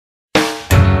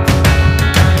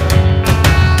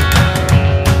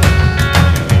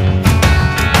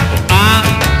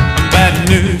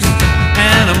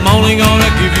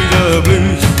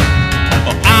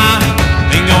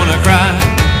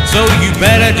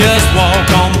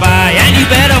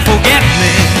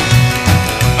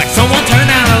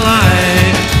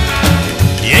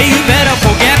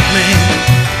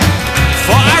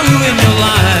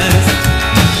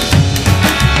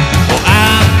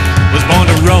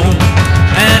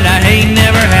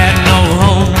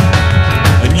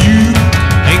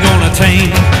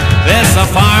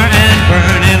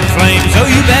So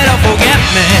you better forget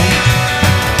me.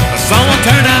 Someone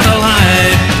turn down the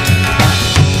light.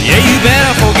 Yeah, you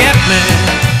better forget me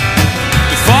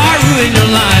before I ruin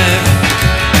your life.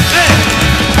 Hey!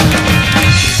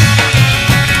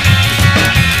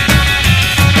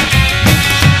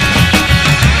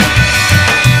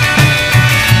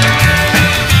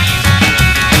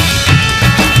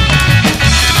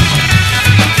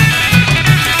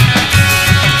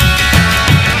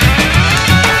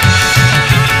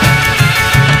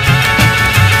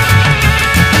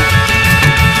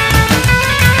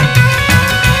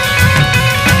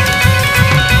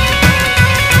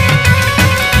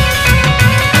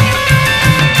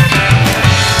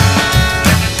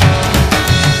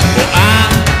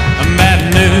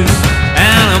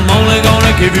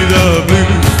 Give you the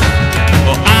blues.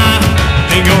 Well, I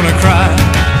ain't gonna cry,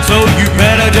 so you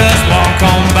better just walk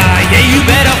on by. Yeah, you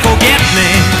better forget me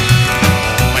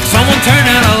like someone turned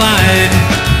out a light.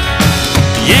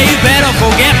 Yeah, you better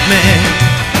forget me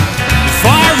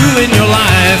before I ruin your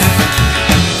life.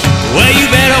 Well, you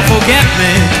better forget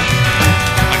me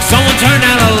like someone turned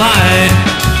out a light.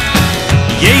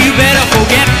 Yeah, you better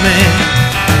forget me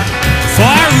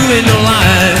before I ruin your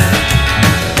life.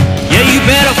 Yeah, you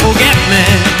better forget me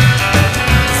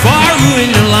before I ruin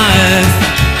your life.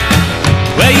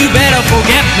 Well, you better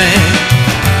forget me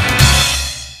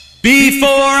before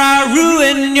I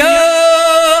ruin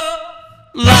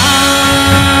your life.